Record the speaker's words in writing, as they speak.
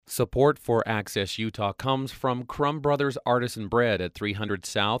Support for Access Utah comes from Crumb Brothers Artisan Bread at 300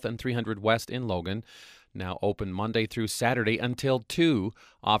 South and 300 West in Logan, now open Monday through Saturday until 2,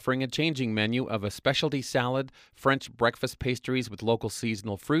 offering a changing menu of a specialty salad, French breakfast pastries with local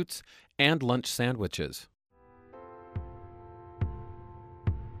seasonal fruits, and lunch sandwiches.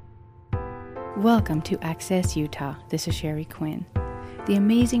 Welcome to Access Utah. This is Sherry Quinn. The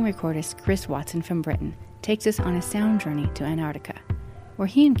amazing recordist Chris Watson from Britain takes us on a sound journey to Antarctica, where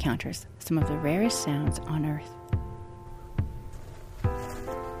he encounters some of the rarest sounds on Earth.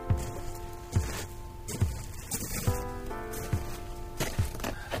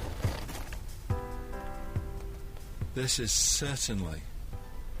 This is certainly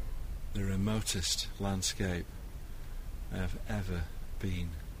the remotest landscape I have ever been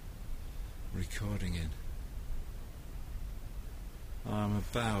recording in. I'm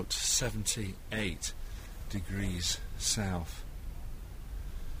about 78 degrees south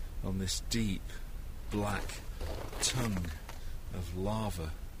on this deep black tongue of lava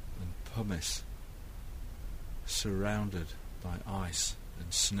and pumice, surrounded by ice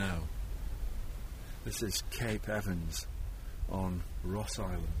and snow. This is Cape Evans on Ross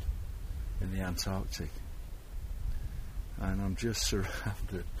Island in the Antarctic, and I'm just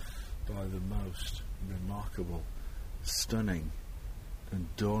surrounded by the most remarkable, stunning and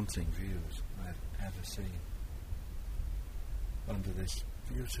daunting views I've ever seen. Under this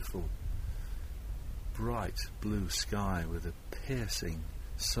beautiful, bright blue sky with a piercing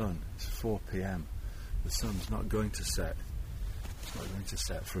sun. It's 4 p.m. The sun's not going to set. It's not going to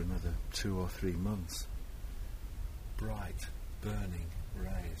set for another 2 or 3 months. Bright, burning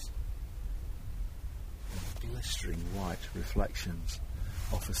rays and blistering white reflections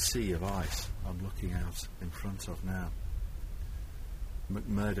off a sea of ice I'm looking out in front of now.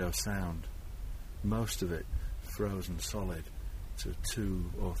 McMurdo Sound, most of it frozen solid to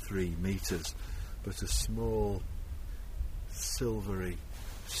 2 or 3 meters, but a small silvery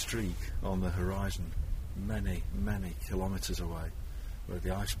streak on the horizon many, many kilometers away, where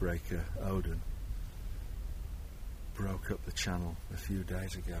the icebreaker Odin broke up the channel a few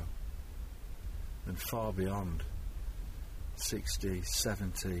days ago. And far beyond, 60,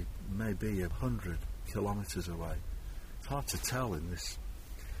 70, maybe 100 kilometers away. It's hard to tell in this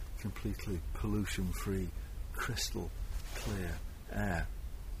completely pollution-free, crystal clear air.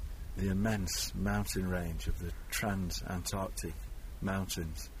 The immense mountain range of the trans-Antarctic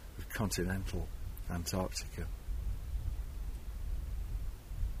mountains of continental Antarctica.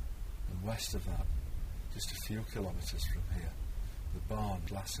 And west of that, just a few kilometres from here, the Barne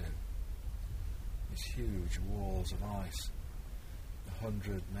Glacier. These huge walls of ice,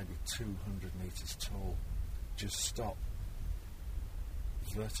 100, maybe 200 metres tall, just stop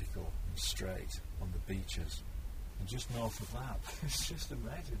vertical and straight on the beaches. And just north of that, it's just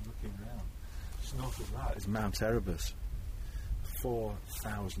amazing looking around. Just north of that is Mount Erebus, a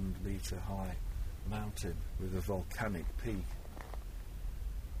 4,000 metre high mountain with a volcanic peak,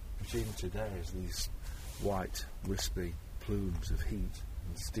 which even today is these white, wispy plumes of heat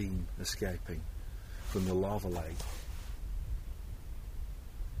and steam escaping from the lava lake.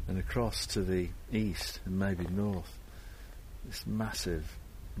 And across to the east and maybe north, this massive,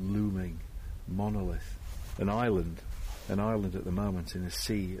 looming monolith, an island at the moment in a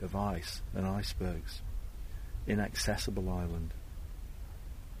sea of ice and icebergs, inaccessible island.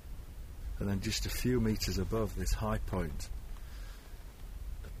 And then just a few meters above this high point,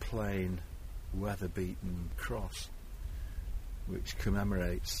 a plain, weather-beaten cross, which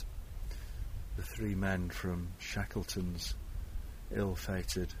commemorates the 3 men from Shackleton's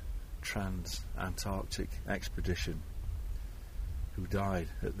ill-fated trans-Antarctic expedition who died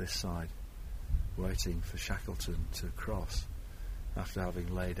at this side, waiting for Shackleton to cross after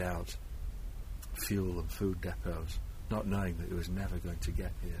having laid out fuel and food depots, not knowing that it was never going to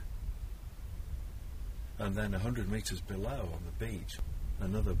get here. And then 100 metres below on the beach,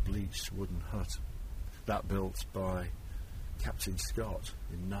 another bleached wooden hut, that built by Captain Scott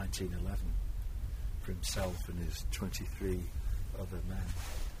in 1911 for himself and his 23 other men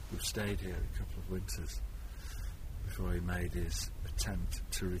who stayed here a couple of winters before he made his attempt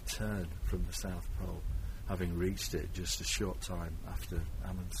to return from the South Pole, having reached it just a short time after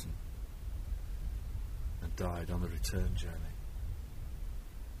Amundsen, and died on the return journey.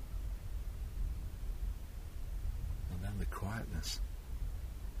 And then the quietness.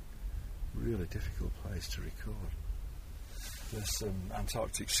 Really difficult place to record. There's some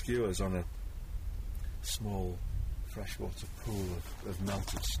Antarctic skewers on a small freshwater pool of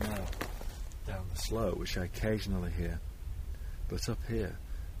melted snow down the slope, which I occasionally hear. But up here,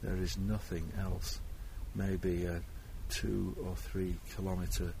 there is nothing else. Maybe a 2 or 3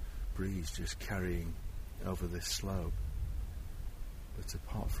 kilometre breeze just carrying over this slope. But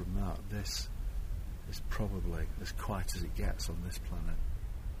apart from that, this is probably as quiet as it gets on this planet.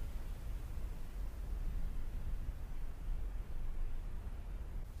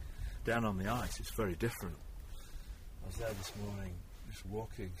 Down on the ice, it's very different. I was there this morning just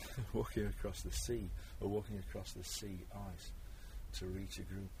walking across the sea, or walking across the sea ice to reach a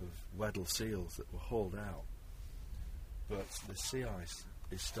group of Weddell seals that were hauled out. But the sea ice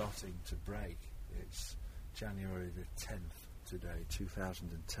is starting to break. It's January the 10th today,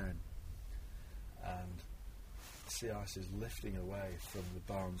 2010. And sea ice is lifting away from the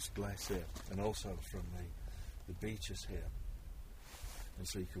Barnes Glacier and also from the beaches here. And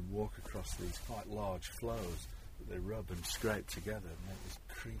so you can walk across these quite large floes that they rub and scrape together and make this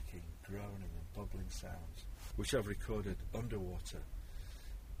creaking, groaning and bubbling sounds, which I've recorded underwater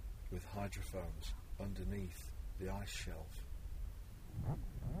with hydrophones underneath the ice shelf.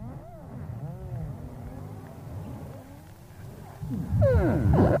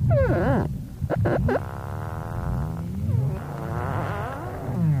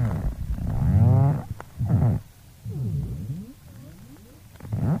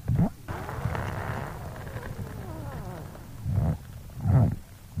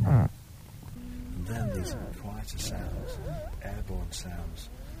 And then these quieter sounds, airborne sounds,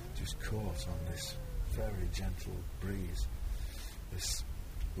 just caught on this very gentle breeze, this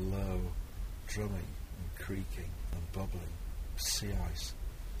low drumming and creaking and bubbling sea ice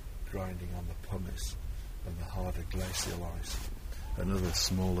grinding on the pumice and the harder glacial ice and other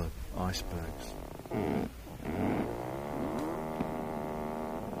smaller icebergs.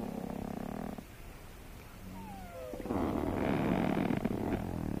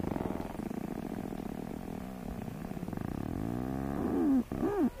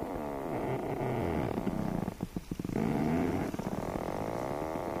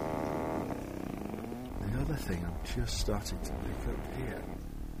 The other thing I'm just starting to pick up here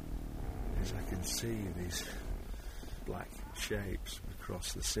is I can see these black shapes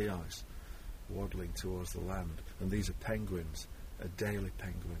across the sea ice waddling towards the land, and these are penguins, Adelie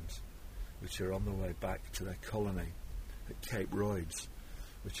penguins, which are on the way back to their colony at Cape Royds,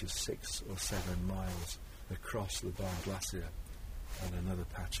 which is 6 or 7 miles across the Barnes Glacier and another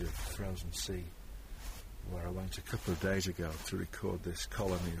patch of frozen sea, where I went a couple of days ago to record this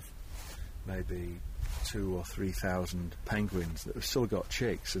colony of maybe 2,000 or 3,000 penguins that have still got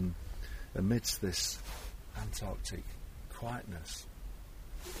chicks. And amidst this Antarctic quietness,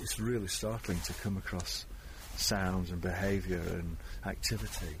 it's really startling to come across sounds and behaviour and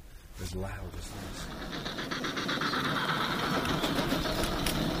activity as loud as this.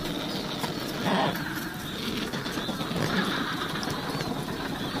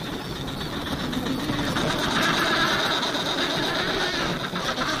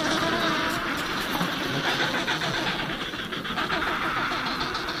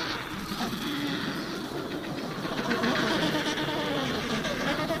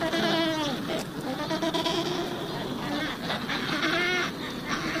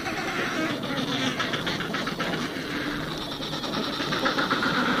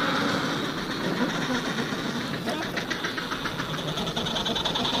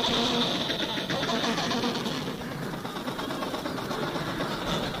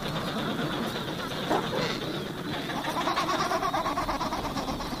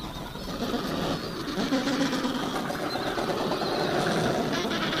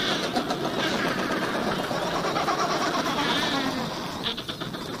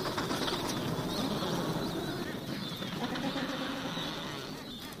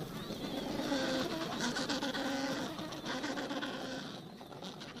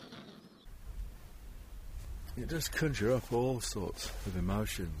 It does conjure up all sorts of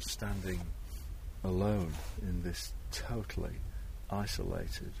emotions standing alone in this totally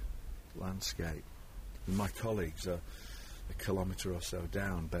isolated landscape. And my colleagues are a kilometre or so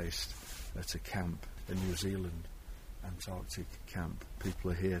down, based at a camp, a New Zealand Antarctic camp.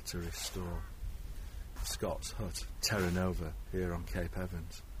 People are here to restore Scott's Hut, Terra Nova, here on Cape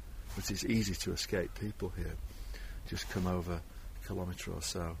Evans. But it's easy to escape people here. Just come over a kilometre or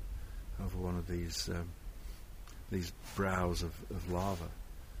so over one of these brows of lava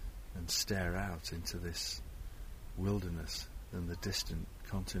and stare out into this wilderness and the distant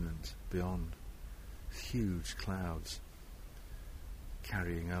continent beyond. Huge clouds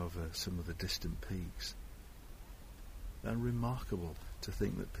carrying over some of the distant peaks. And remarkable to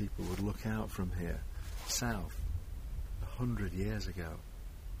think that people would look out from here south 100 years ago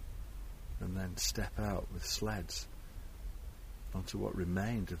and then step out with sleds onto what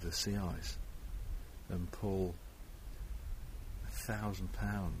remained of the sea ice and pull 1,000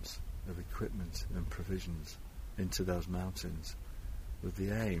 pounds of equipment and provisions into those mountains with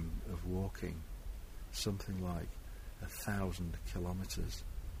the aim of walking something like 1,000 kilometres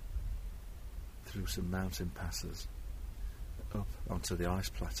through some mountain passes up onto the ice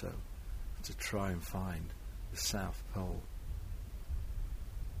plateau to try and find the South Pole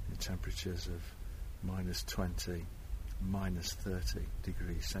in temperatures of -20, -30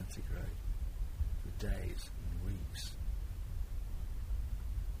 degrees centigrade for days and weeks.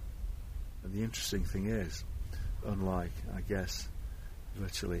 And the interesting thing is, unlike, I guess,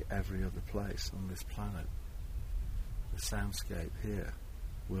 virtually every other place on this planet, the soundscape here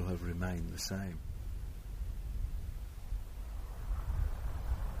will have remained the same.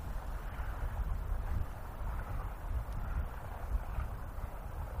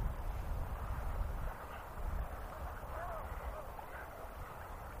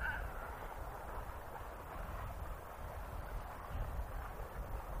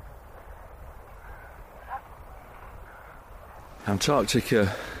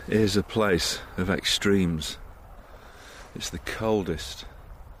 Antarctica is a place of extremes. It's the coldest,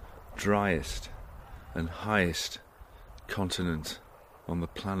 driest and highest continent on the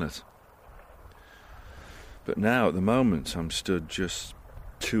planet. But now at the moment I'm stood just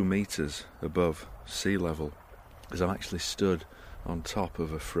 2 meters above sea level, as I'm actually stood on top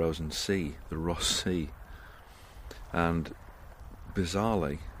of a frozen sea, the Ross Sea. And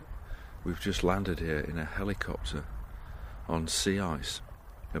bizarrely, we've just landed here in a helicopter on sea ice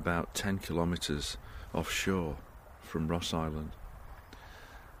about 10 kilometres offshore from Ross Island.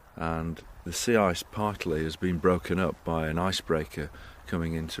 And the sea ice partly has been broken up by an icebreaker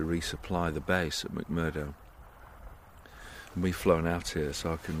coming in to resupply the base at McMurdo. And we've flown out here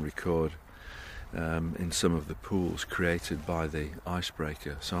so I can record in some of the pools created by the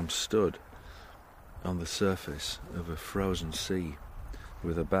icebreaker. So I'm stood on the surface of a frozen sea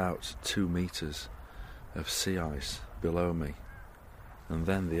with about 2 meters of sea ice below me, and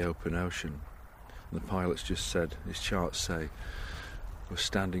then the open ocean. And the pilot's just said, his charts say, we're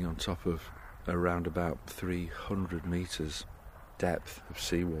standing on top of around about 300 meters depth of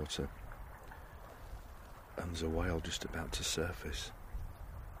seawater, and there's a whale just about to surface.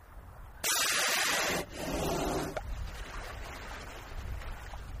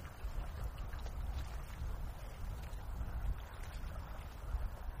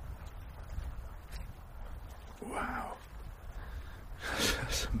 Wow,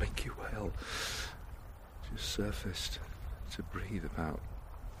 that's a minke whale just surfaced to breathe about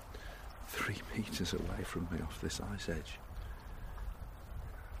 3 meters away from me off this ice edge.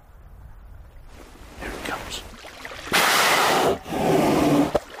 Here it comes.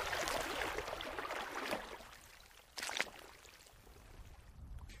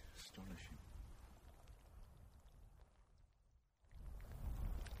 Astonishing.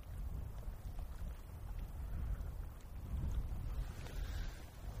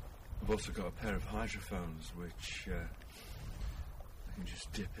 I've also got a pair of hydrophones which I can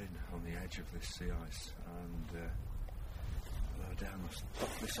just dip in on the edge of this sea ice and lower down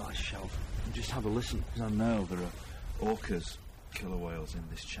this ice shelf and just have a listen, because I know there are orcas, killer whales in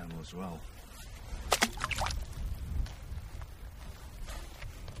this channel as well.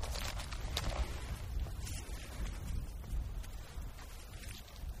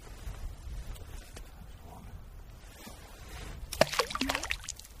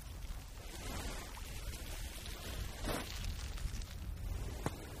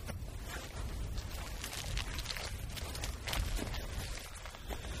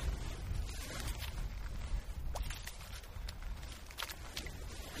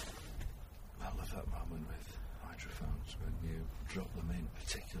 Drop them in,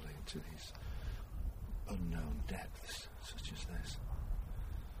 particularly into these unknown depths such as this,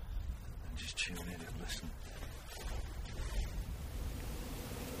 and just tune in and listen.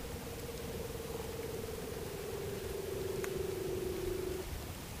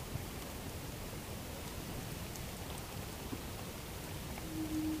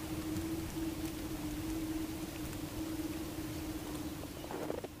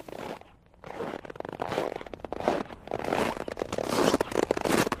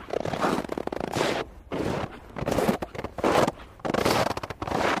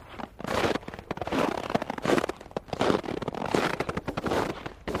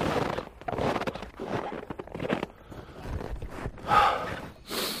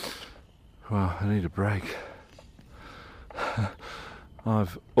 Well, I need a break.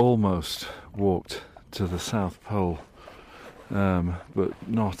 I've almost walked to the South Pole, but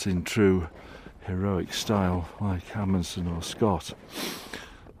not in true heroic style like Amundsen or Scott.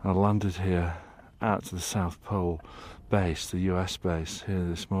 I landed here at the South Pole base, the US base, here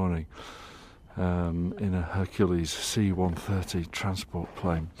this morning in a Hercules C-130 transport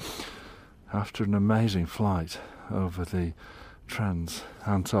plane after an amazing flight over the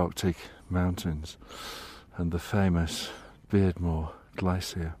Antarctic mountains and the famous Beardmore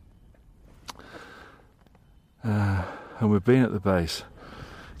Glacier. And we've been at the base,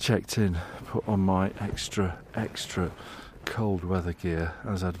 checked in, put on my extra cold weather gear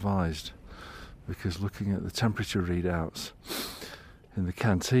as advised, because looking at the temperature readouts in the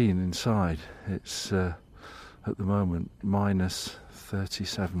canteen inside, it's at the moment minus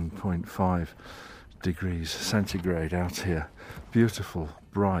 37.5 degrees centigrade out here. Beautiful,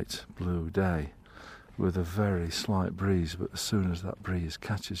 bright blue day with a very slight breeze, but as soon as that breeze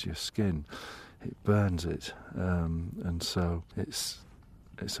catches your skin, it burns it, and so it's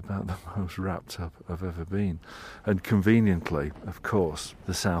about the most wrapped up I've ever been. And conveniently, of course,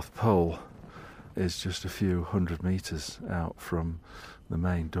 the South Pole is just a few hundred metres out from the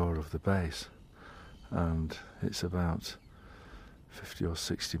main door of the base, and it's about 50 or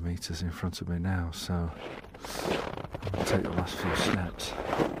 60 metres in front of me now, so I'll take the last few steps.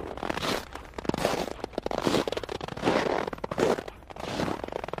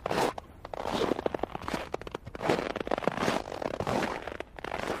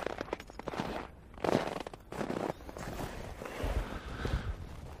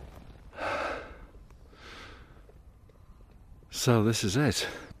 So this is it.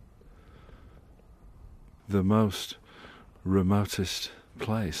 The most remotest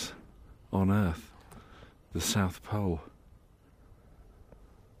place on Earth, the South Pole.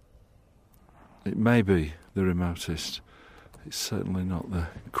 It may be the remotest. It's certainly not the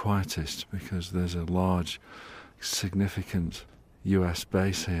quietest, because there's a large, significant US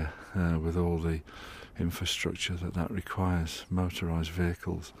base here with all the infrastructure that requires, motorised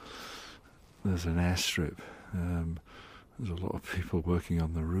vehicles. There's an airstrip. There's a lot of people working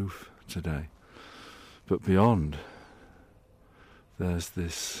on the roof today. But beyond, there's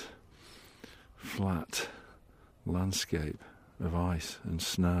this flat landscape of ice and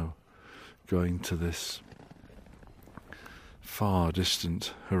snow going to this far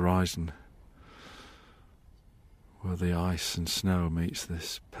distant horizon where the ice and snow meets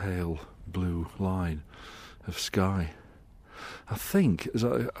this pale blue line of sky. I think as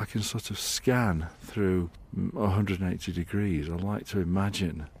I can sort of scan through 180 degrees, I like to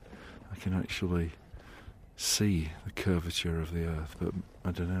imagine I can actually see the curvature of the Earth, but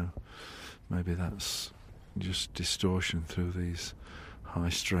I don't know, maybe that's just distortion through these high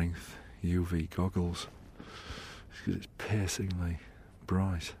strength UV goggles, because it's piercingly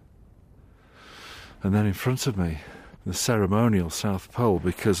bright. And then in front of me, the ceremonial South Pole,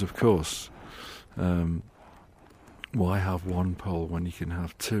 because of course, why have one pole when you can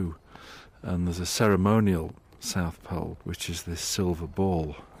have two? And there's a ceremonial South Pole, which is this silver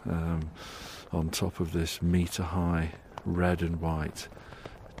ball on top of this metre-high red and white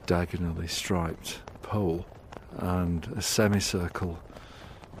diagonally striped pole, and a semicircle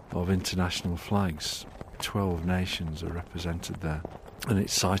of international flags. 12 nations are represented there, and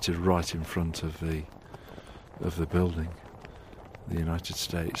it's sited right in front of the building, the United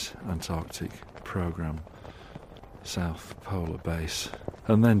States Antarctic Programme South Polar Base.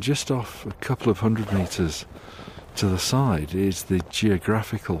 And then just off a couple of 100 metres to the side is the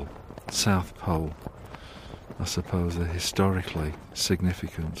geographical South Pole, I suppose a historically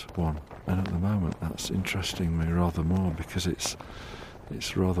significant one. And at the moment that's interesting me rather more, because it's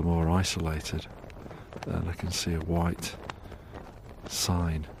rather more isolated, and I can see a white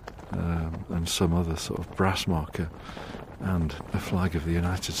sign and some other sort of brass marker and a flag of the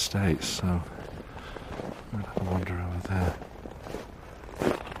United States. So I'm going to have a wander over there.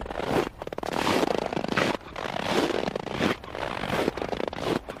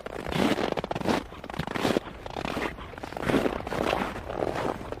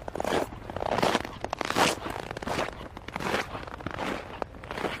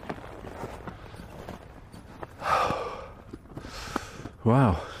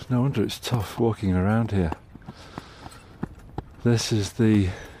 Wow, no wonder it's tough walking around here. This is the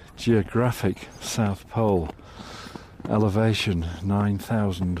geographic South Pole, elevation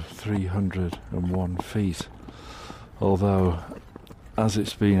 9,301 feet. Although, as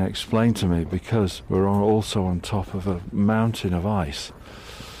it's been explained to me, because we're also on top of a mountain of ice,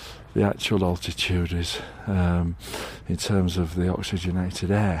 the actual altitude is, in terms of the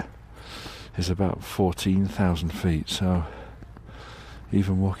oxygenated air, is about 14,000 feet. So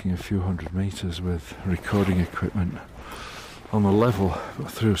even walking a few hundred metres with recording equipment on the level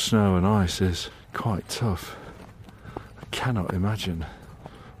through snow and ice is quite tough. I cannot imagine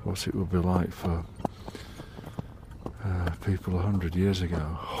what it would be like for people 100 years ago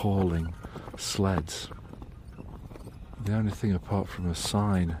hauling sleds. The only thing apart from a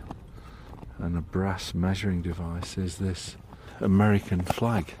sign and a brass measuring device is this American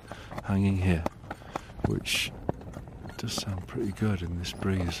flag hanging here, which does sound pretty good in this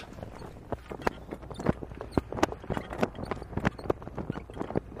breeze.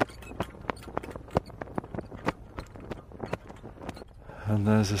 And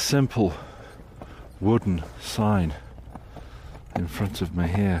there's a simple wooden sign in front of me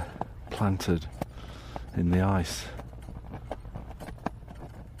here, planted in the ice.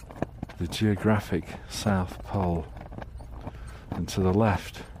 The geographic South Pole, and to the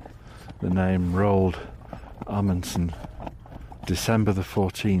left the name Roald Amundsen, December the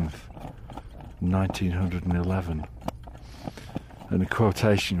 14th, 1911, and a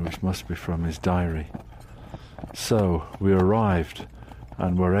quotation which must be from his diary. So we arrived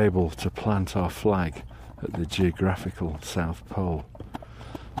and were able to plant our flag at the geographical South Pole.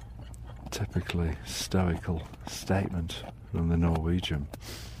 Typically stoical statement from the Norwegian.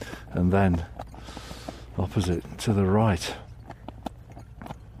 And then, opposite to the right,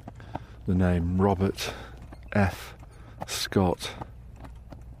 the name Robert F. Scott,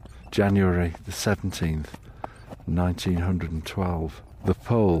 January the 17th, 1912. The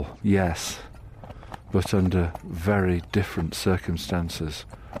pole, yes, but under very different circumstances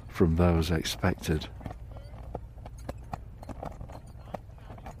from those expected.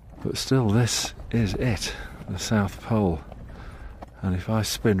 But still, this is it, the South Pole. And if I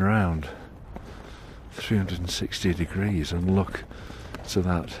spin round 360 degrees and look to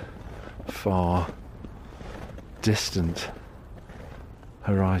that far distant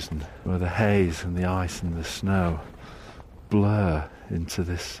horizon where the haze and the ice and the snow blur into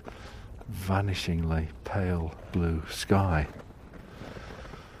this vanishingly pale blue sky,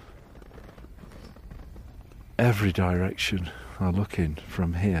 every direction I look in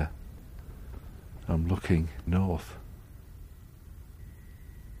from here, I'm looking north.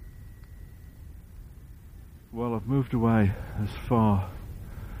 Well, I've moved away as far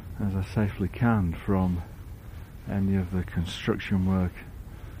as I safely can from any of the construction work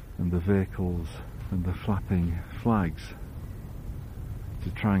and the vehicles and the flapping flags to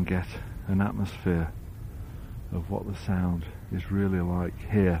try and get an atmosphere of what the sound is really like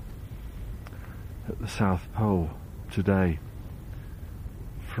here at the South Pole today,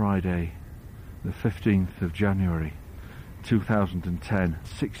 Friday the 15th of January 2010,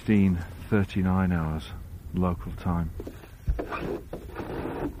 16:39 hours local time.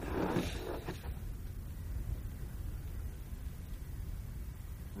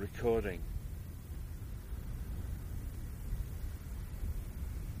 Recording.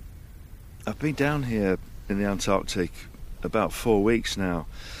 I've been down here in the Antarctic about 4 weeks now,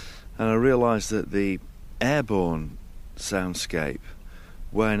 and I realised that the airborne soundscape,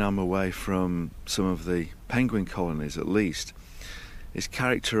 when I'm away from some of the penguin colonies at least, is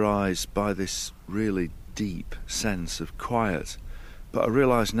characterised by this really deep sense of quiet. But I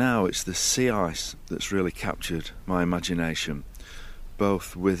realise now it's the sea ice that's really captured my imagination,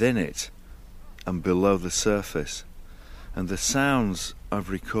 both within it and below the surface. And the sounds I've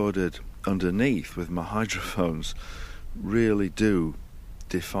recorded underneath with my hydrophones really do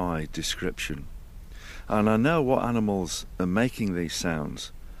defy description. And I know what animals are making these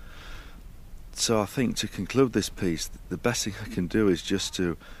sounds. So I think to conclude this piece, the best thing I can do is just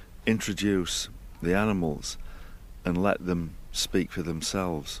to introduce the animals and let them speak for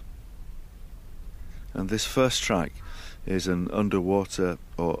themselves. And this first track is an underwater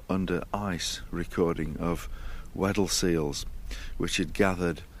or under ice recording of Weddell seals, which had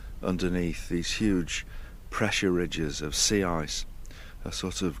gathered underneath these huge pressure ridges of sea ice, a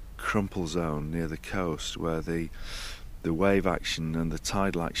sort of crumple zone near the coast where the wave action and the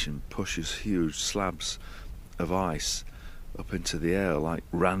tidal action pushes huge slabs of ice up into the air like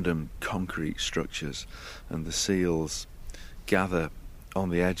random concrete structures, and the seals gather on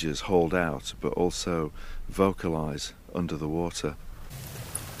the edges, hold out, but also vocalise under the water.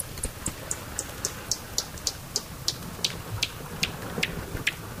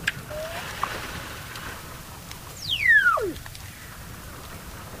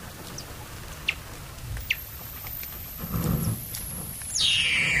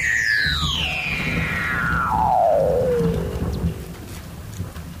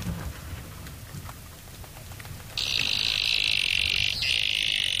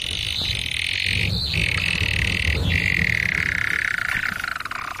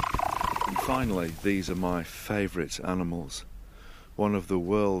 Finally, these are my favourite animals, one of the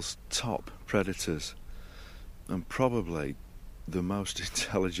world's top predators, and probably the most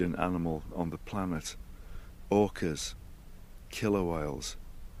intelligent animal on the planet, orcas. killer whales,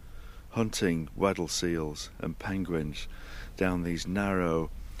 hunting Weddell seals and penguins down these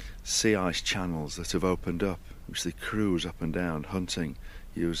narrow sea ice channels that have opened up, which they cruise up and down, hunting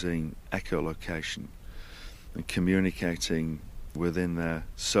using echolocation and communicating within their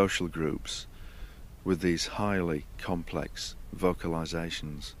social groups with these highly complex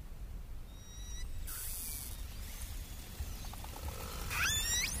vocalizations.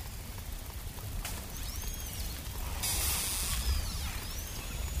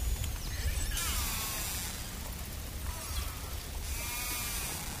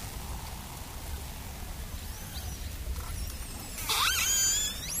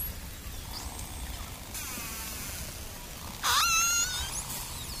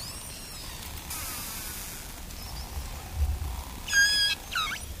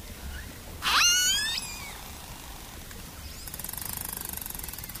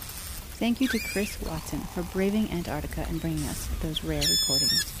 Thank you to Chris Watson for braving Antarctica and bringing us those rare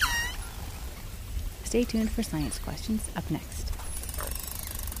recordings. Stay tuned for science questions up next.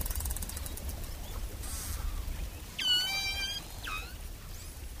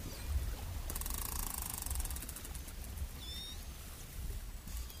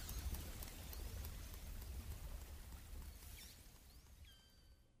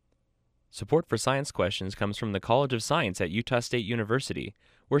 Support for Science Questions comes from the College of Science at Utah State University,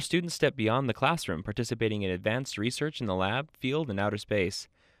 where students step beyond the classroom, participating in advanced research in the lab, field, and outer space.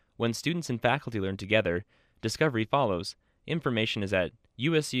 When students and faculty learn together, discovery follows. Information is at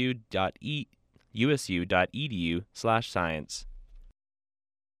usu.edu/science.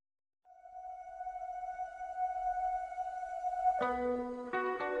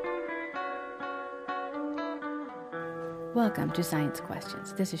 Welcome to Science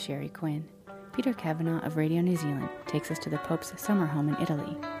Questions. This is Sherry Quinn. Peter Kavanagh of Radio New Zealand takes us to the Pope's summer home in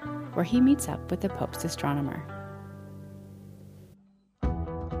Italy, where he meets up with the Pope's astronomer.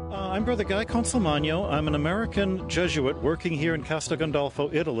 I'm Brother Guy Consolmagno. I'm an American Jesuit working here in Castel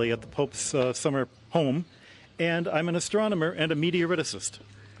Gandolfo, Italy, at the Pope's summer home, and I'm an astronomer and a meteoriticist.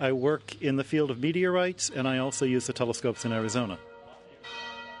 I work in the field of meteorites, and I also use the telescopes in Arizona.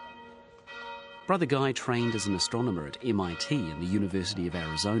 Brother Guy trained as an astronomer at MIT in the University of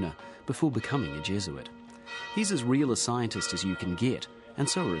Arizona before becoming a Jesuit. He's as real a scientist as you can get, and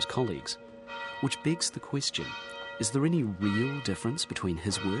so are his colleagues. Which begs the question, is there any real difference between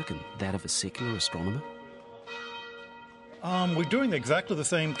his work and that of a secular astronomer? We're doing exactly the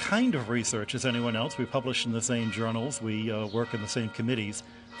same kind of research as anyone else. We publish in the same journals. We work in the same committees.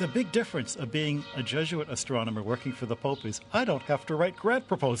 The big difference of being a Jesuit astronomer working for the Pope is I don't have to write grant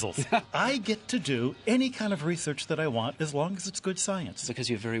proposals. I get to do any kind of research that I want as long as it's good science. Because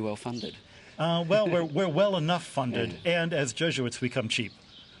you're very well funded. Well, we're well enough funded, and as Jesuits we come cheap.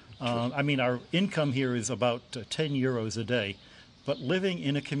 Our income here is about 10 euros a day, but living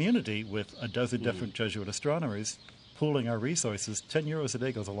in a community with a dozen different Jesuit astronomers, pooling our resources, 10 euros a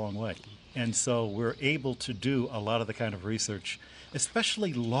day goes a long way. And so we're able to do a lot of the kind of research,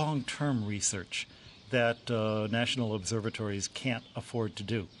 especially long-term research, that national observatories can't afford to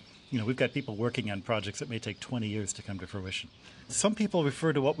do. You know, we've got people working on projects that may take 20 years to come to fruition. Some people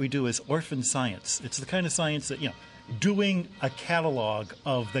refer to what we do as orphan science. It's the kind of science that, doing a catalog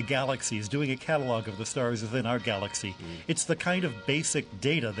of the galaxies, doing a catalog of the stars within our galaxy. It's the kind of basic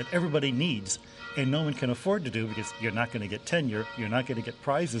data that everybody needs, and no one can afford to do because you're not going to get tenure, you're not going to get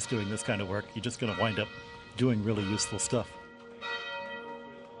prizes doing this kind of work, you're just going to wind up doing really useful stuff.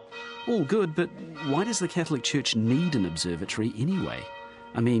 All good, but why does the Catholic Church need an observatory anyway?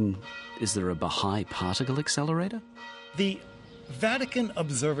 I mean, is there a Baha'i particle accelerator? The Vatican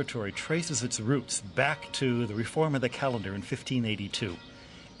Observatory traces its roots back to the reform of the calendar in 1582.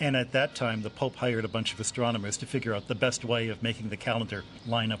 And at that time, the Pope hired a bunch of astronomers to figure out the best way of making the calendar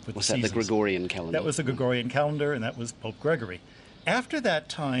line up with the seasons. Was that the Gregorian calendar? That was the Gregorian calendar, and that was Pope Gregory. After that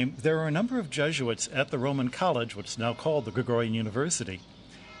time, there were a number of Jesuits at the Roman College, what's now called the Gregorian University,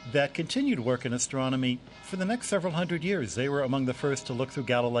 that continued work in astronomy for the next several hundred years. They were among the first to look through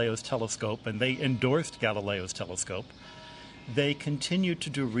Galileo's telescope, and they endorsed Galileo's telescope. They continued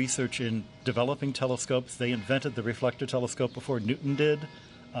to do research in developing telescopes. They invented the reflector telescope before Newton did.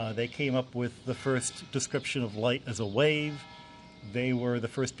 They came up with the first description of light as a wave. They were the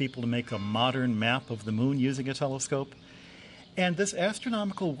first people to make a modern map of the moon using a telescope. And this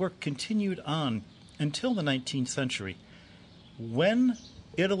astronomical work continued on until the 19th century, when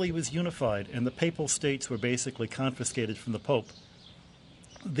Italy was unified and the papal states were basically confiscated from the Pope.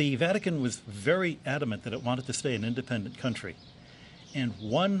 The Vatican was very adamant that it wanted to stay an independent country. And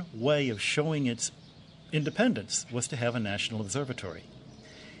one way of showing its independence was to have a national observatory.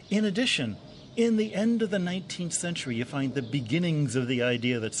 In addition, In the end of the 19th century, you find the beginnings of the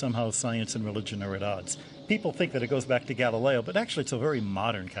idea that somehow science and religion are at odds. People think that it goes back to Galileo, but actually it's a very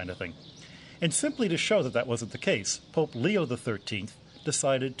modern kind of thing. And simply to show that that wasn't the case, Pope Leo XIII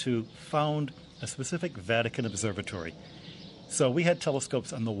decided to found a specific Vatican observatory. So we had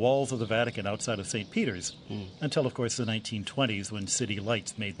telescopes on the walls of the Vatican outside of St. Peter's until, of course, the 1920s when city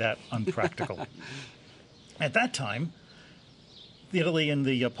lights made that unpractical. At that time, Italy and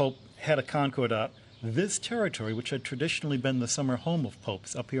the Pope had a concordat. This territory, which had traditionally been the summer home of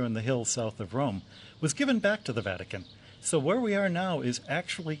popes up here in the hills south of Rome, was given back to the Vatican. So where we are now is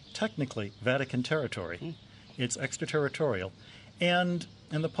actually technically Vatican territory. It's extraterritorial. And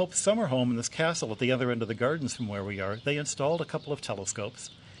in the Pope's summer home in this castle at the other end of the gardens from where we are, they installed a couple of telescopes,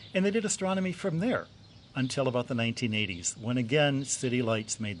 and they did astronomy from there until about the 1980s, when again city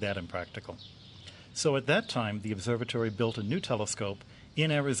lights made that impractical. So at that time, the observatory built a new telescope in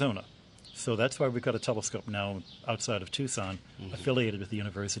Arizona. So that's why we've got a telescope now outside of Tucson, affiliated with the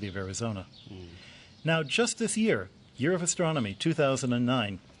University of Arizona. Now, just this year of astronomy,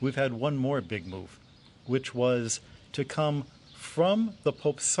 2009, we've had one more big move, which was to come from the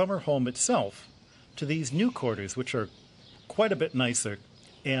Pope's summer home itself to these new quarters, which are quite a bit nicer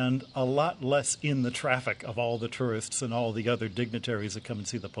and a lot less in the traffic of all the tourists and all the other dignitaries that come and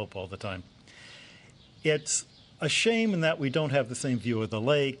see the Pope all the time. It's a shame in that we don't have the same view of the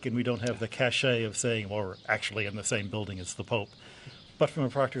lake and we don't have the cachet of saying, well, we're actually in the same building as the Pope. But from a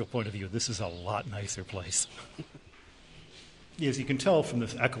practical point of view, this is a lot nicer place. As you can tell from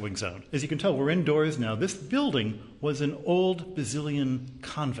this echoing sound, as you can tell, we're indoors now. This building was an old Basilian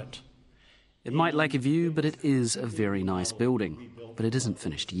convent. It might lack a view, but it is a very nice building. But it isn't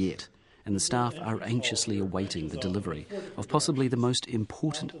finished yet, and the staff are anxiously awaiting the delivery of possibly the most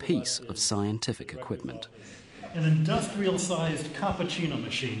important piece of scientific equipment. An industrial-sized cappuccino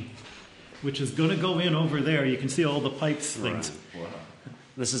machine, which is going to go in over there. You can see all the pipes things. Right. Wow.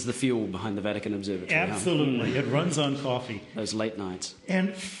 This is the fuel behind the Vatican Observatory. Absolutely. It runs on coffee. Those late nights.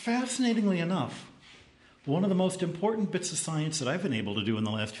 And fascinatingly enough, one of the most important bits of science that I've been able to do in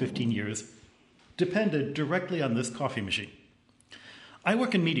the last 15 years depended directly on this coffee machine. I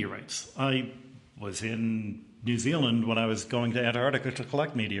work in meteorites. I was in New Zealand when I was going to Antarctica to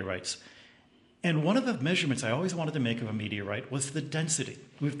collect meteorites. And one of the measurements I always wanted to make of a meteorite was the density.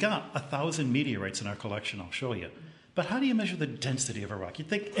 We've got 1,000 meteorites in our collection, I'll show you. But how do you measure the density of a rock? You'd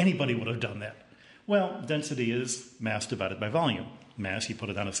think anybody would have done that. Well, density is mass divided by volume. Mass, you put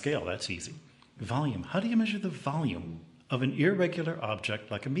it on a scale, that's easy. Volume, how do you measure the volume of an irregular object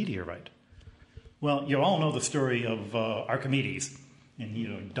like a meteorite? Well, you all know the story of Archimedes,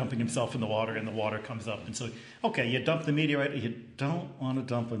 and dumping himself in the water, and the water comes up. And so, okay, you dump the meteorite, you don't want to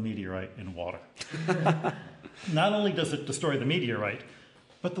dump a meteorite in water. Not only does it destroy the meteorite,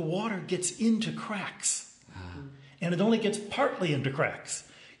 but the water gets into cracks. And it only gets partly into cracks.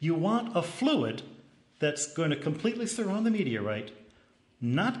 You want a fluid that's going to completely surround the meteorite,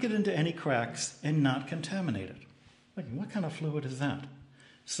 not get into any cracks, and not contaminate it. Like, what kind of fluid is that?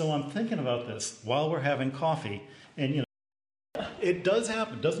 So I'm thinking about this while we're having coffee, and it does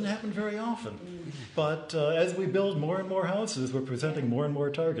happen. It doesn't happen very often. But as we build more and more houses, we're presenting more and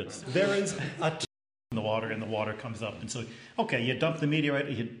more targets. There is a in the water, and the water comes up. And so, okay, you dump the meteorite.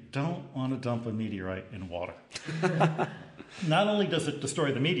 You don't want to dump a meteorite in water. Not only does it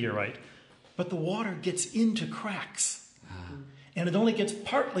destroy the meteorite, but the water gets into cracks. And it only gets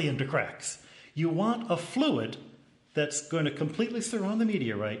partly into cracks. You want a fluid that's going to completely surround the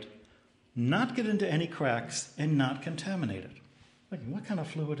meteorite, not get into any cracks, and not contaminate it. Like, what kind of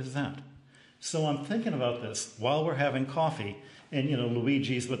fluid is that? So I'm thinking about this while we're having coffee, and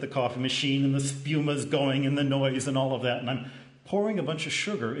Luigi's with the coffee machine, and the spuma's going, and the noise, and all of that, and I'm pouring a bunch of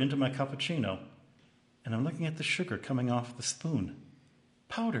sugar into my cappuccino, and I'm looking at the sugar coming off the spoon.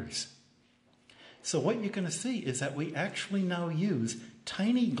 Powders. So what you're going to see is that we actually now use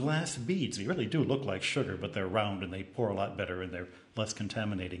tiny glass beads. They really do look like sugar, but they're round, and they pour a lot better, and they're less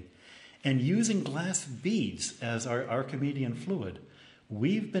contaminating. And using glass beads as our Archimedean fluid,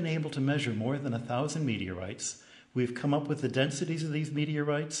 we've been able to measure more than 1,000 meteorites. We've come up with the densities of these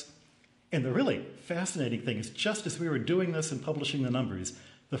meteorites. And the really fascinating thing is, just as we were doing this and publishing the numbers,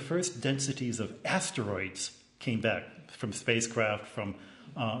 the first densities of asteroids came back from spacecraft, from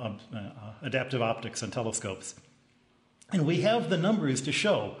adaptive optics and telescopes. And we have the numbers to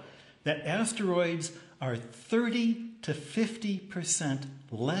show that asteroids are 30 to 50%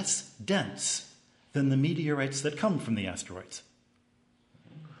 less dense than the meteorites that come from the asteroids,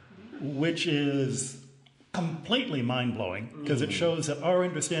 which is completely mind-blowing, because it shows that our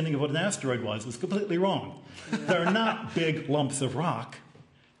understanding of what an asteroid was completely wrong. They're not big lumps of rock.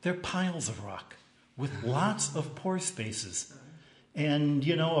 They're piles of rock with lots of pore spaces. And,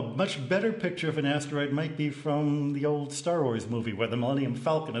 a much better picture of an asteroid might be from the old Star Wars movie where the Millennium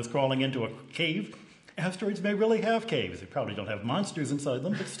Falcon is crawling into a cave. Asteroids may really have caves. They probably don't have monsters inside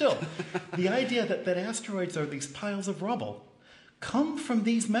them, but still. The idea that asteroids are these piles of rubble come from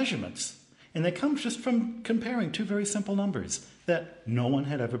these measurements. And they come just from comparing two very simple numbers that no one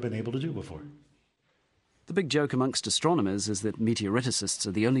had ever been able to do before. The big joke amongst astronomers is that meteoriticists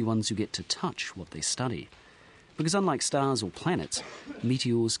are the only ones who get to touch what they study. Because unlike stars or planets,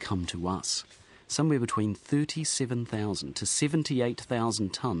 meteors come to us. Somewhere between 37,000 to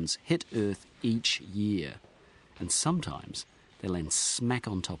 78,000 tons hit Earth each year. And sometimes they land smack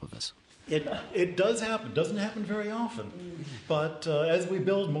on top of us. It does happen. It doesn't happen very often. But as we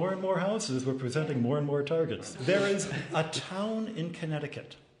build more and more houses, we're presenting more and more targets. There is a town in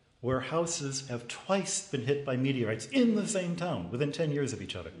Connecticut where houses have twice been hit by meteorites in the same town within 10 years of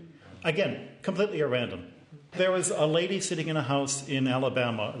each other. Again, completely at random. There was a lady sitting in a house in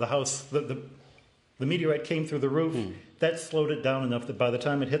Alabama. The house, the meteorite came through the roof. That slowed it down enough that by the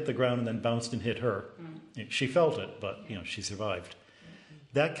time it hit the ground and then bounced and hit her, she felt it, but she survived.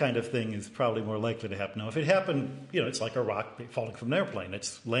 That kind of thing is probably more likely to happen. Now, if it happened, it's like a rock falling from an airplane.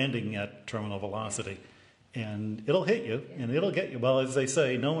 It's landing at terminal velocity, and it'll hit you, and it'll get you. Well, as they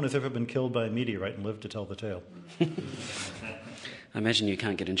say, no one has ever been killed by a meteorite and lived to tell the tale. I imagine you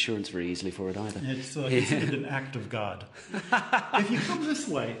can't get insurance very easily for it either. It's considered an act of God. If you come this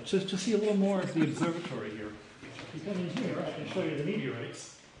way, just to see a little more of the observatory here. If you come in here, I can show you the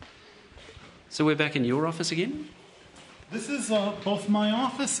meteorites. So we're back in your office again? This is both my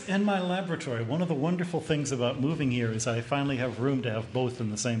office and my laboratory. One of the wonderful things about moving here is I finally have room to have both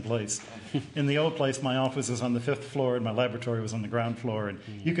in the same place. In the old place, my office was on the 5th floor and my laboratory was on the ground floor. And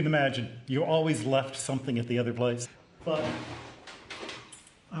you can imagine, you always left something at the other place. But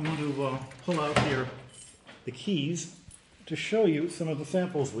I want to pull out here the keys to show you some of the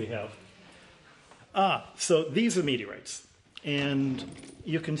samples we have. So these are meteorites. And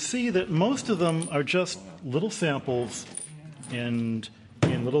you can see that most of them are just little samples and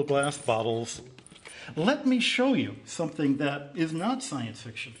in little glass bottles. Let me show you something that is not science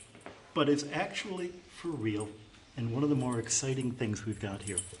fiction, but is actually for real, and one of the more exciting things we've got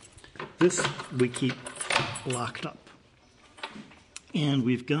here. This we keep locked up. And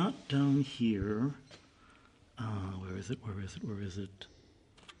we've got down here, where is it?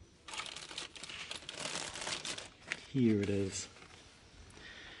 Here it is.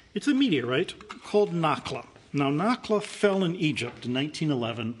 It's a meteorite called Nakhla. Now, Nakhla fell in Egypt in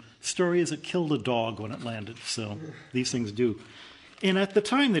 1911. Story is it killed a dog when it landed, so these things do. And at the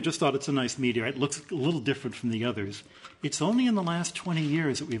time, they just thought it's a nice meteorite. It looks a little different from the others. It's only in the last 20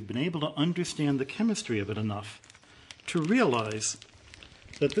 years that we've been able to understand the chemistry of it enough to realize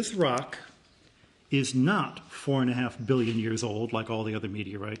that this rock is not 4.5 billion years old like all the other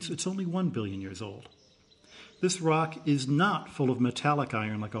meteorites. It's only 1 billion years old. This rock is not full of metallic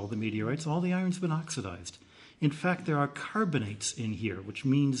iron like all the meteorites. All the iron's been oxidized. In fact, there are carbonates in here, which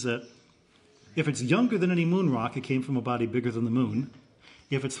means that if it's younger than any moon rock, it came from a body bigger than the moon.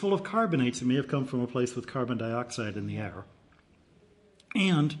 If it's full of carbonates, it may have come from a place with carbon dioxide in the air.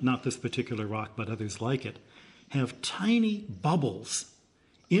 And, not this particular rock, but others like it, have tiny bubbles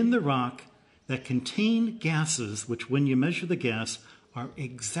in the rock that contain gases which, when you measure the gas, are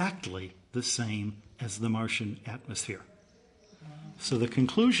exactly the same as the Martian atmosphere. So the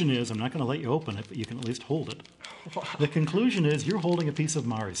conclusion is, I'm not going to let you open it, but you can at least hold it. Wow. The conclusion is you're holding a piece of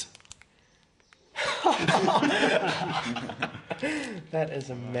Mars. That is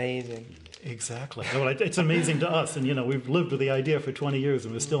amazing. Exactly. Well, it's amazing to us, and we've lived with the idea for 20 years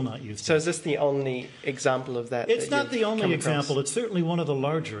and we're still not used to it. So is this the only example of that? It's not the only example. It's certainly one of the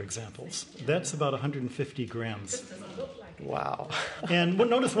larger examples. That's about 150 grams. Wow. And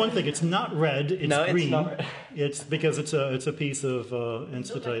notice one thing, it's not red, it's green. It's not red. It's because it's a piece of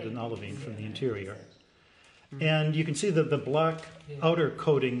enstatite and olivine from the interior. And you can see the black outer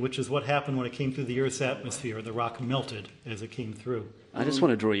coating, which is what happened when it came through the Earth's atmosphere. The rock melted as it came through. I just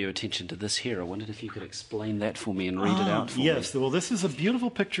want to draw your attention to this here. I wondered if you could explain that for me and read it out for me. Yes, well, this is a beautiful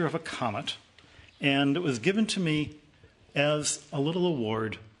picture of a comet, and it was given to me as a little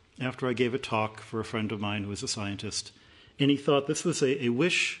award after I gave a talk for a friend of mine who was a scientist. And he thought this was a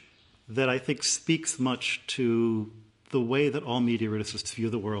wish that I think speaks much to the way that all meteoritists view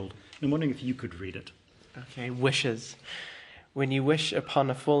the world. I'm wondering if you could read it. Okay, wishes. When you wish upon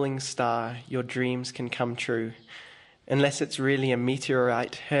a falling star, your dreams can come true. Unless it's really a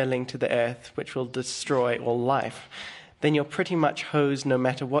meteorite hurling to the earth, which will destroy all life, then you're pretty much hosed no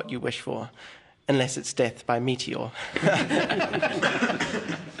matter what you wish for. unless it's death by meteor.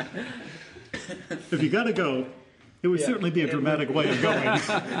 If you got to go, it would certainly be a dramatic way of going.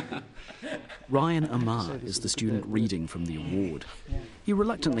 Ryan Amar is the student reading from the award. He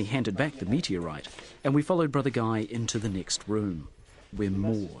reluctantly handed back the meteorite, and we followed Brother Guy into the next room, where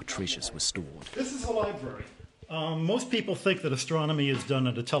more treasures were stored. This is a library. Most people think that astronomy is done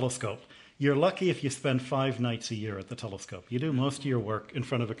at a telescope. You're lucky if you spend 5 nights a year at the telescope. You do most of your work in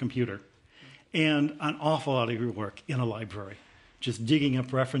front of a computer, and an awful lot of your work in a library. Just digging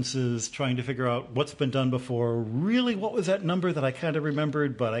up references, trying to figure out what's been done before, really what was that number that I kind of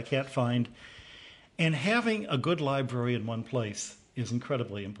remembered but I can't find. And having a good library in one place is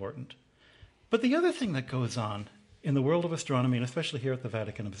incredibly important. But the other thing that goes on in the world of astronomy, and especially here at the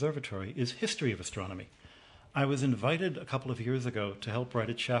Vatican Observatory, is history of astronomy. I was invited a couple of years ago to help write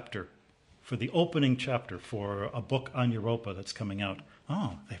a chapter for the opening chapter for a book on Europa that's coming out.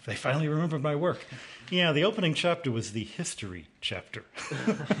 Oh, they finally remembered my work. Yeah, the opening chapter was the history chapter.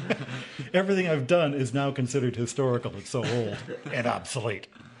 Everything I've done is now considered historical. It's so old and obsolete.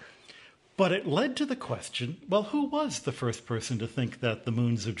 But it led to the question, well, who was the first person to think that the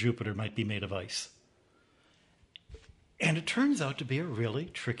moons of Jupiter might be made of ice? And it turns out to be a really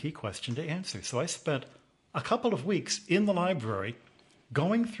tricky question to answer. So I spent a couple of weeks in the library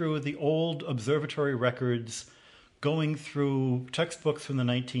going through the old observatory records, going through textbooks from the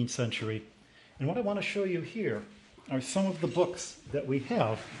 19th century. And what I want to show you here are some of the books that we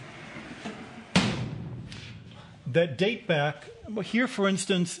have that date back. Here, for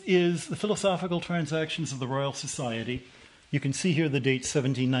instance, is the Philosophical Transactions of the Royal Society. You can see here the date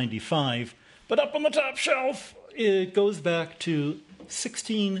 1795, but up on the top shelf, it goes back to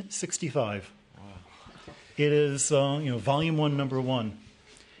 1665. It is, Volume 1, Number 1.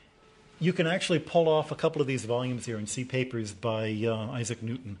 You can actually pull off a couple of these volumes here and see papers by Isaac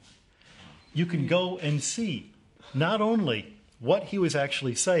Newton. You can go and see not only what he was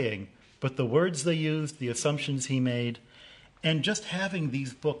actually saying, but the words they used, the assumptions he made, and just having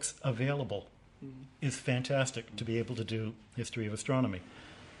these books available is fantastic to be able to do history of astronomy.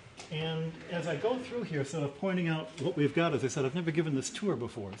 And as I go through here, sort of pointing out what we've got, as I said, I've never given this tour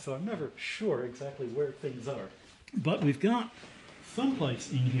before, so I'm never sure exactly where things are. But we've got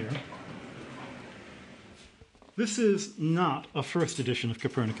someplace in here. This is not a first edition of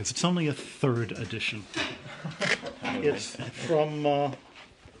Copernicus. It's only a third edition. It's from,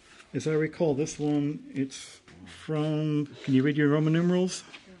 as I recall, this one, it's from, can you read your Roman numerals?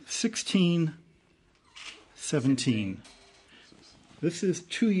 1617. This is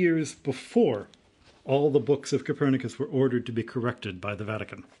 2 years before all the books of Copernicus were ordered to be corrected by the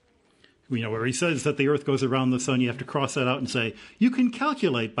Vatican. Where he says that the Earth goes around the sun, you have to cross that out and say, you can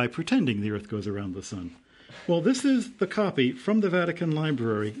calculate by pretending the Earth goes around the sun. Well, this is the copy from the Vatican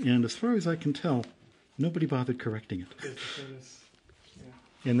Library, and as far as I can tell, nobody bothered correcting it.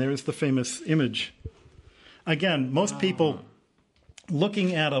 And there's the famous image. Again, most people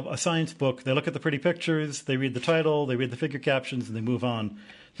looking at a science book, they look at the pretty pictures, they read the title, they read the figure captions, and they move on.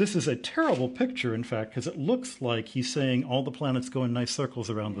 This is a terrible picture, in fact, because it looks like he's saying all the planets go in nice circles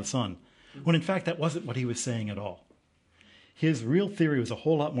around the sun, when in fact that wasn't what he was saying at all. His real theory was a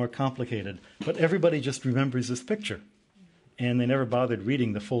whole lot more complicated, but everybody just remembers this picture, and they never bothered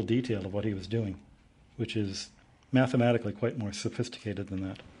reading the full detail of what he was doing, which is mathematically quite more sophisticated than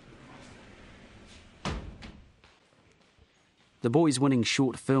that. The boys' winning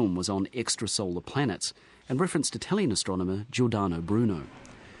short film was on extrasolar planets and referenced Italian astronomer Giordano Bruno.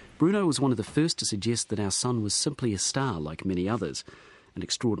 Bruno was one of the first to suggest that our sun was simply a star like many others, an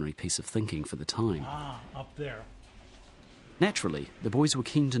extraordinary piece of thinking for the time. Up there. Naturally, the boys were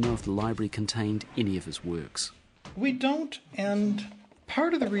keen to know if the library contained any of his works. We don't, and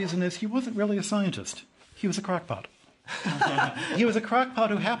part of the reason is he wasn't really a scientist. He was a crackpot. He was a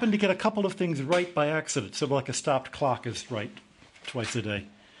crackpot who happened to get a couple of things right by accident, sort of like a stopped clock is right twice a day.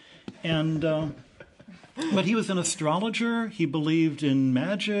 And but he was an astrologer. He believed in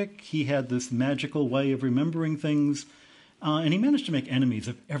magic. He had this magical way of remembering things. And he managed to make enemies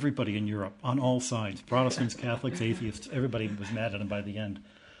of everybody in Europe on all sides. Protestants, Catholics, atheists, everybody was mad at him by the end.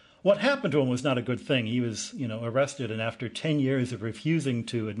 What happened to him was not a good thing. He was, arrested, and after 10 years of refusing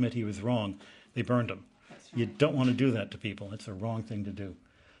to admit he was wrong, they burned him. You don't want to do that to people. It's a wrong thing to do.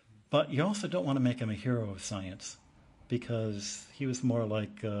 But you also don't want to make him a hero of science, because he was more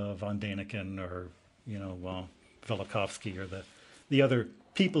like von Däniken or, Velikovsky or the other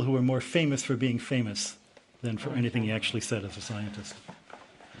people who were more famous for being famous than for anything he actually said as a scientist.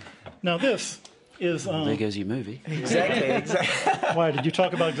 Now this is... there goes your movie. Exactly. Why, did you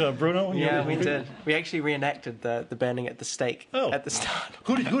talk about Bruno? Yeah, we did. We actually reenacted the burning at the stake at the start.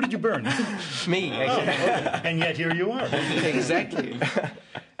 Who did you burn? Me, actually. Okay. And yet here you are. Exactly.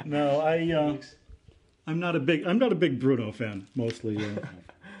 No, I'm not a big Bruno fan, mostly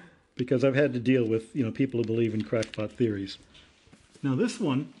because I've had to deal with people who believe in crackpot theories. Now this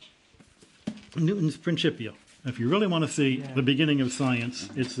one, Newton's Principia. If you really want to see the beginning of science,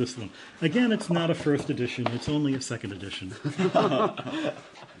 it's this one. Again, it's not a first edition; it's only a second edition.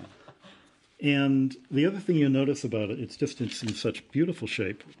 And the other thing you'll notice about it, it's just in such beautiful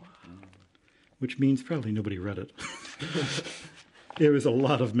shape, which means probably nobody read it. There is a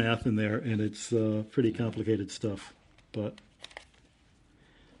lot of math in there, and it's pretty complicated stuff. But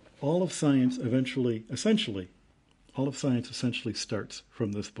all of science essentially starts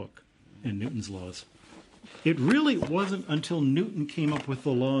from this book and Newton's laws. It really wasn't until Newton came up with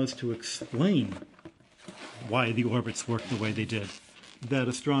the laws to explain why the orbits worked the way they did that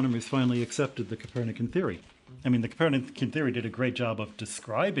astronomers finally accepted the Copernican theory. I mean, the Copernican theory did a great job of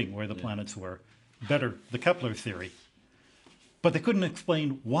describing where the planets were, better the Kepler theory. But they couldn't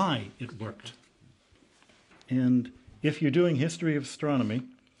explain why it worked. And if you're doing history of astronomy,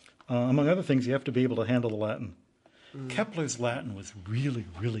 among other things, you have to be able to handle the Latin. Kepler's Latin was really,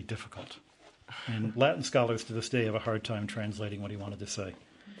 really difficult. And Latin scholars to this day have a hard time translating what he wanted to say.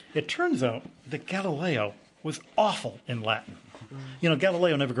 It turns out that Galileo was awful in Latin.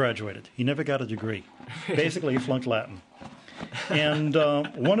 Galileo never graduated. He never got a degree. Basically, he flunked Latin. And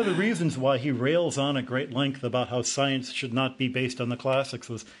one of the reasons why he rails on at great length about how science should not be based on the classics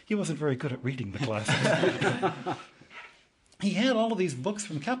was he wasn't very good at reading the classics. He had all of these books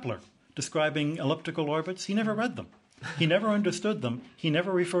from Kepler describing elliptical orbits. He never read them. He never understood them. He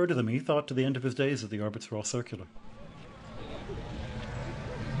never referred to them. He thought to the end of his days that the orbits were all circular.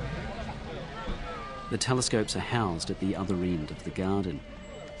 The telescopes are housed at the other end of the garden.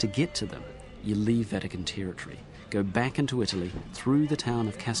 To get to them, you leave Vatican territory, go back into Italy, through the town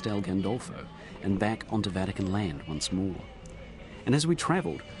of Castel Gandolfo, and back onto Vatican land once more. And as we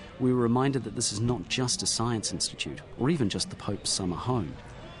travelled, we were reminded that this is not just a science institute, or even just the Pope's summer home.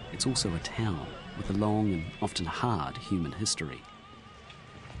 It's also a town with a long and often hard human history.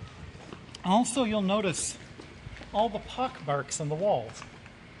 Also, you'll notice all the pock marks on the walls.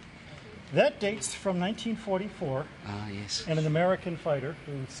 That dates from 1944. Ah, yes. And an American fighter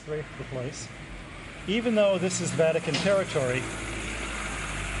who strafed the place. Even though this is Vatican territory,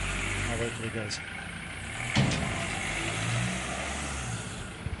 I'll wait till he goes.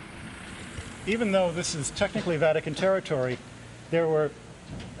 Even though this is technically Vatican territory,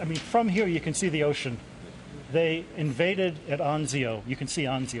 from here you can see the ocean. They invaded at Anzio. You can see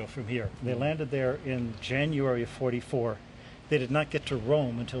Anzio from here. They landed there in January of 44. They did not get to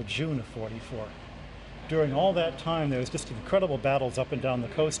Rome until June of 44. During all that time, there was just incredible battles up and down the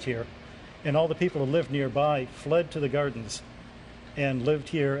coast here, and all the people who lived nearby fled to the gardens and lived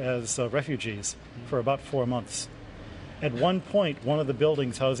here as refugees for about 4 months. At one point, one of the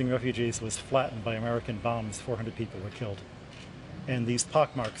buildings housing refugees was flattened by American bombs. 400 people were killed. And these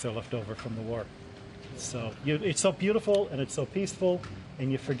pockmarks are left over from the war. So it's so beautiful and it's so peaceful,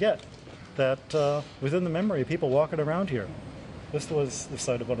 and you forget that within the memory of people walking around here, this was the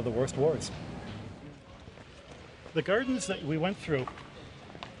site of one of the worst wars. The gardens that we went through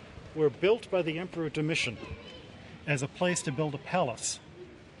were built by the Emperor Domitian as a place to build a palace.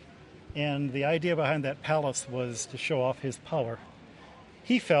 And the idea behind that palace was to show off his power.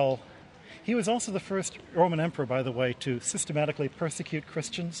 He fell. He was also the first Roman emperor, by the way, to systematically persecute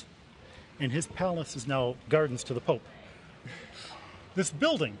Christians. And his palace is now gardens to the Pope. This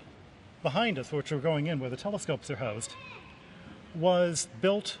building behind us, which we're going in, where the telescopes are housed, was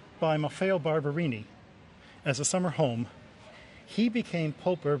built by Maffeo Barberini as a summer home. He became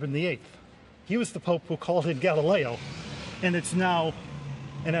Pope Urban VIII. He was the Pope who called in Galileo, and it's now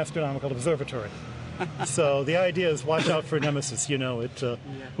an astronomical observatory. So the idea is watch out for nemesis.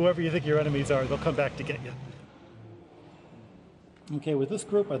 Whoever you think your enemies are, they'll come back to get you. Okay, with this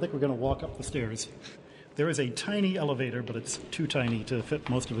group, I think we're going to walk up the stairs. There is a tiny elevator, but it's too tiny to fit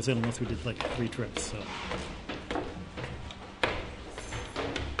most of us in unless we did like 3 trips. So.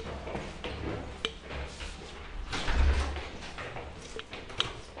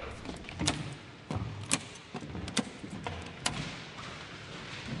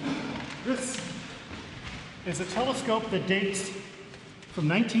 This is a telescope that dates from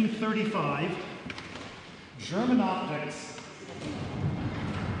 1935, German optics.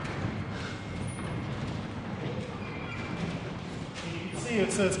 And you can see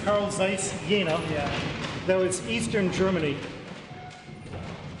it says Carl Zeiss Jena. Yeah. That was Eastern Germany.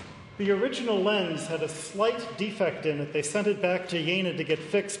 The original lens had a slight defect in it. They sent it back to Jena to get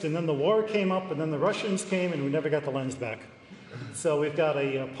fixed, and then the war came up, and then the Russians came, and we never got the lens back. So we've got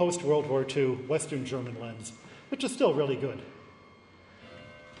a post-World War II Western German lens, which is still really good.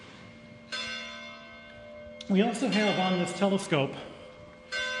 We also have on this telescope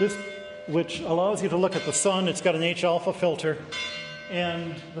this, which allows you to look at the sun. It's got an H-alpha filter,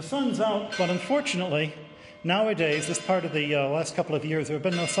 and the sun's out, but unfortunately, nowadays, this part of the last couple of years, there have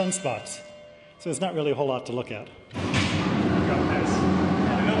been no sunspots. So there's not really a whole lot to look at.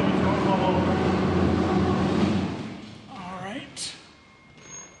 All right.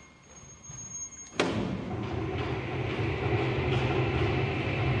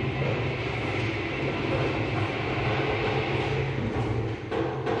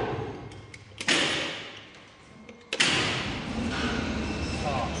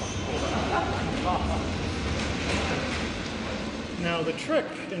 Now the trick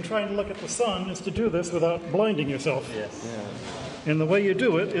in trying to look at the sun is to do this without blinding yourself. Yes. And the way you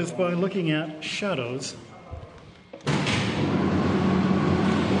do it is by looking at shadows.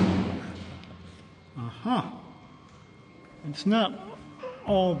 It's not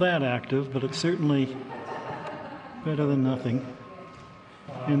all that active, but it's certainly better than nothing.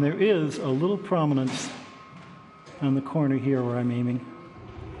 And there is a little prominence on the corner here where I'm aiming.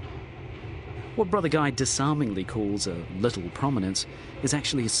 What Brother Guy disarmingly calls a little prominence is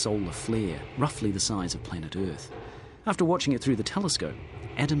actually a solar flare, roughly the size of planet Earth. After watching it through the telescope,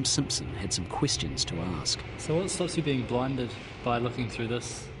 Adam Simpson had some questions to ask. So what stops you being blinded by looking through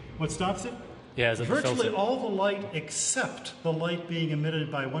this? What stops it? Yeah, is it the Virtually filter? all the light except the light being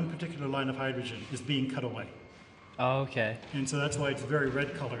emitted by one particular line of hydrogen is being cut away. Oh, okay. And so that's why it's very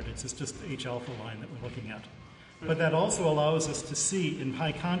red-colored. It's just the H-alpha line that we're looking at. But that also allows us to see in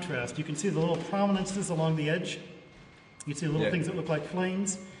high contrast. You can see the little prominences along the edge. You see little things that look like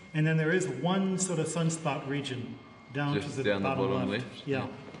flames. And then there is one sort of sunspot region down Just to the down the bottom bottom left. left? Yeah.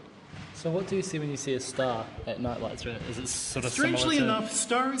 So what do you see when you see a star at night lights? Is it sort of Strangely similar to... enough,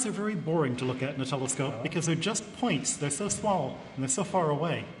 stars are very boring to look at in a telescope because they're just points. They're so small and they're so far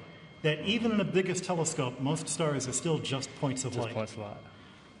away that even in the biggest telescope, most stars are still just points of light. points of light.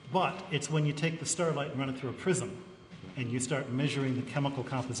 But it's when you take the starlight and run it through a prism and you start measuring the chemical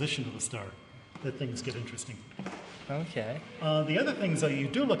composition of the star that things get interesting. Okay. The other things that you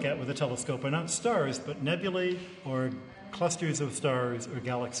do look at with a telescope are not stars, but nebulae or clusters of stars or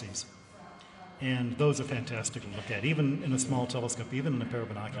galaxies. And those are fantastic to look at, even in a small telescope, even in a pair of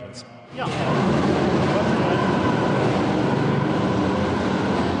binoculars. Yeah.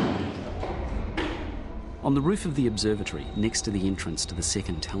 On the roof of the observatory, next to the entrance to the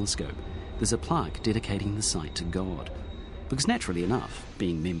second telescope, there's a plaque dedicating the site to God. Because naturally enough,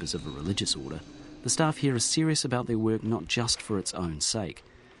 being members of a religious order, the staff here are serious about their work not just for its own sake.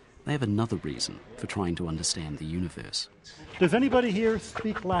 They have another reason for trying to understand the universe. Does anybody here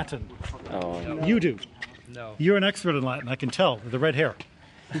speak Latin? Oh, no. You do? No. You're an expert in Latin, I can tell, with the red hair.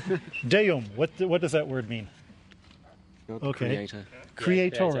 Deum, what does that word mean? God, Okay. Creator.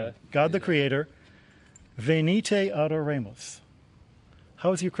 Creator, God the Creator. Venite adoremus.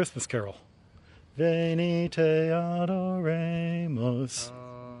 How's your Christmas carol? Venite adoremus.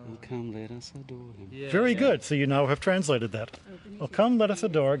 Oh, come, let us adore him. Yeah, Very yeah. good. So you now have translated that. Well, come, let us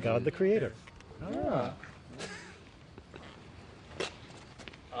adore God the Creator. Ah.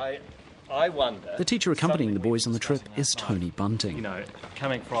 I wonder... The teacher accompanying the something boys on the we've trip discussed is in our Tony Bunting. You know,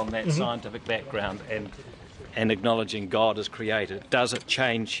 coming from that scientific background and acknowledging God as creator, does it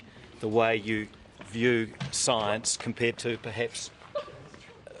change the way you view science compared to perhaps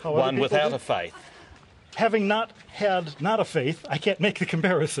How other one people without do? a faith? Having not a faith, I can't make the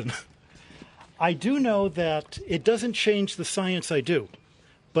comparison. I do know that it doesn't change the science I do,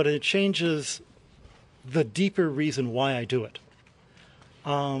 but it changes the deeper reason why I do it.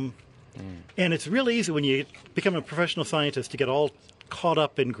 And it's really easy when you become a professional scientist to get all caught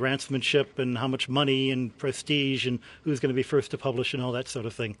up in grantsmanship and how much money and prestige and who's going to be first to publish and all that sort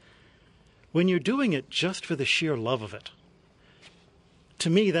of thing. When you're doing it just for the sheer love of it, to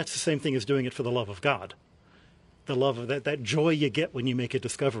me, that's the same thing as doing it for the love of God. The love of that joy you get when you make a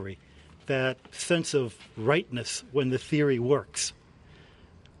discovery, that sense of rightness when the theory works.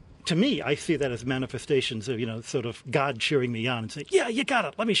 To me, I see that as manifestations of, sort of God cheering me on and saying, yeah, you got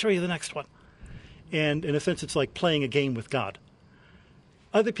it, let me show you the next one. And in a sense, it's like playing a game with God.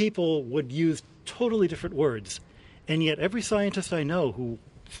 Other people would use totally different words, and yet every scientist I know who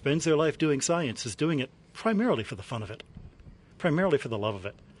spends their life doing science is doing it primarily for the fun of it, primarily for the love of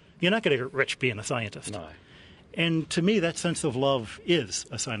it. You're not going to get rich being a scientist. No. And to me, that sense of love is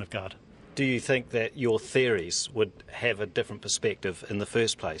a sign of God. do you think that your theories would have a different perspective in the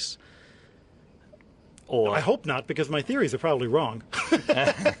first place? Or I hope not, because my theories are probably wrong.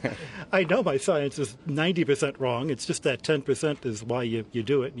 I know my science is 90% wrong. It's just that 10% is why you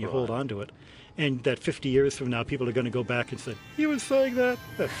do it and you hold on to it. And that 50 years from now, people are going to go back and say, he was saying that?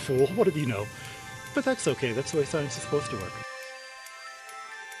 That fool, what did he know? But that's okay. That's the way science is supposed to work.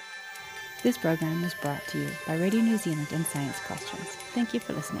 This program was brought to you by Radio New Zealand and Science Questions. Thank you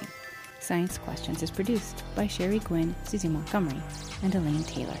for listening. Science Questions is produced by Sherry Quinn, Susie Montgomery, and Elaine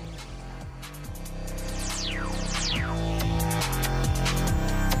Taylor.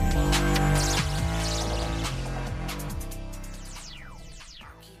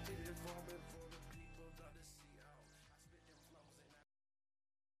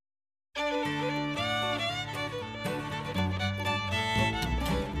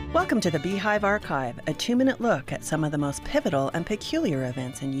 Welcome to the Beehive Archive, a 2-minute look at some of the most pivotal and peculiar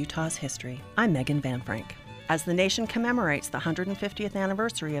events in Utah's history. I'm Megan Van Frank. As the nation commemorates the 150th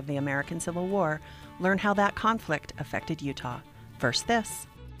anniversary of the American Civil War, learn how that conflict affected Utah. First this.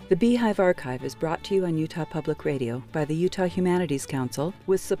 The Beehive Archive is brought to you on Utah Public Radio by the Utah Humanities Council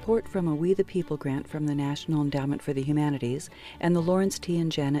with support from a We the People grant from the National Endowment for the Humanities and the Lawrence T.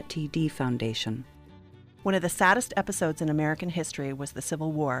 and Janet T. Dee Foundation. One of the saddest episodes in American history was the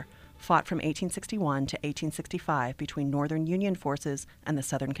Civil War, fought from 1861 to 1865 between Northern Union forces and the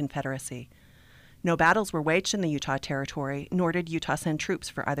Southern Confederacy. No battles were waged in the Utah Territory, nor did Utah send troops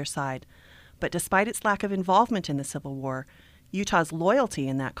for either side. But despite its lack of involvement in the Civil War, Utah's loyalty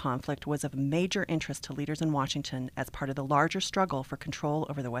in that conflict was of major interest to leaders in Washington as part of the larger struggle for control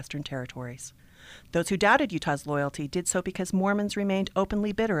over the Western Territories. Those who doubted Utah's loyalty did so because Mormons remained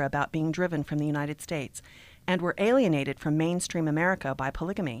openly bitter about being driven from the United States and were alienated from mainstream America by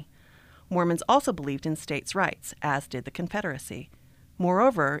polygamy. Mormons also believed in states' rights, as did the Confederacy.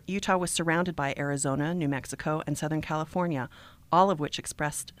 Moreover, Utah was surrounded by Arizona, New Mexico, and Southern California, all of which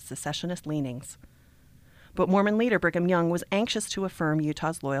expressed secessionist leanings. But Mormon leader Brigham Young was anxious to affirm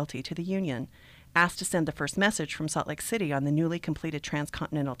Utah's loyalty to the Union. Asked to send the first message from Salt Lake City on the newly completed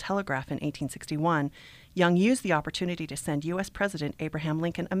transcontinental telegraph in 1861, Young used the opportunity to send U.S. President Abraham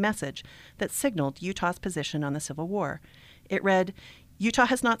Lincoln a message that signaled Utah's position on the Civil War. It read, "Utah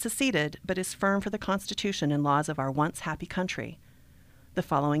has not seceded, but is firm for the Constitution and laws of our once happy country." The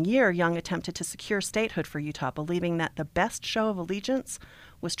following year, Young attempted to secure statehood for Utah, believing that the best show of allegiance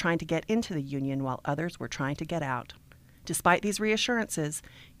was trying to get into the Union while others were trying to get out. Despite these reassurances,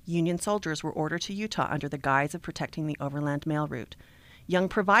 Union soldiers were ordered to Utah under the guise of protecting the overland mail route. Young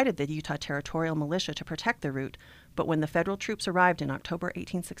provided the Utah Territorial Militia to protect the route, but when the federal troops arrived in October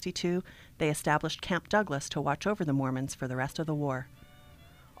 1862, they established Camp Douglas to watch over the Mormons for the rest of the war.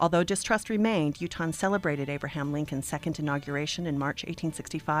 Although distrust remained, Utahns celebrated Abraham Lincoln's second inauguration in March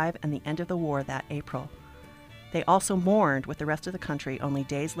 1865 and the end of the war that April. They also mourned with the rest of the country only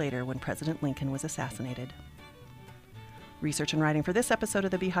days later when President Lincoln was assassinated. Research and writing for this episode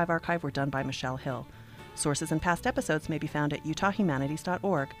of the Beehive Archive were done by Michelle Hill. Sources and past episodes may be found at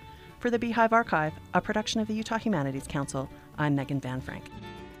utahhumanities.org. For the Beehive Archive, a production of the Utah Humanities Council, I'm Megan Van Frank.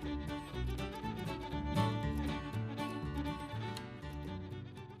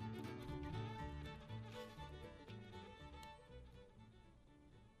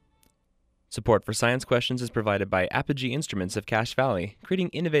 Support for Science Questions is provided by Apogee Instruments of Cache Valley, creating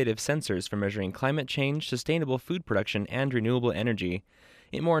innovative sensors for measuring climate change, sustainable food production, and renewable energy.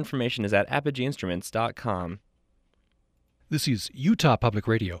 More information is at apogeeinstruments.com. This is Utah Public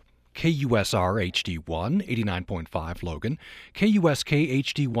Radio, KUSR HD1, 89.5 Logan, KUSK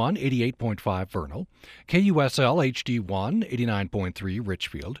HD1, 88.5 Vernal, KUSL HD1, 89.3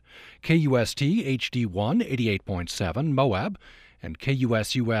 Richfield, KUST HD1, 88.7 Moab, and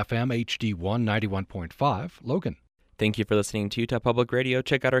KUSU-FM HD1 91.5 Logan. Thank you for listening to Utah Public Radio.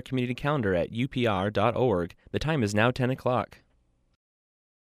 Check out our community calendar at upr.org. The time is now 10 o'clock.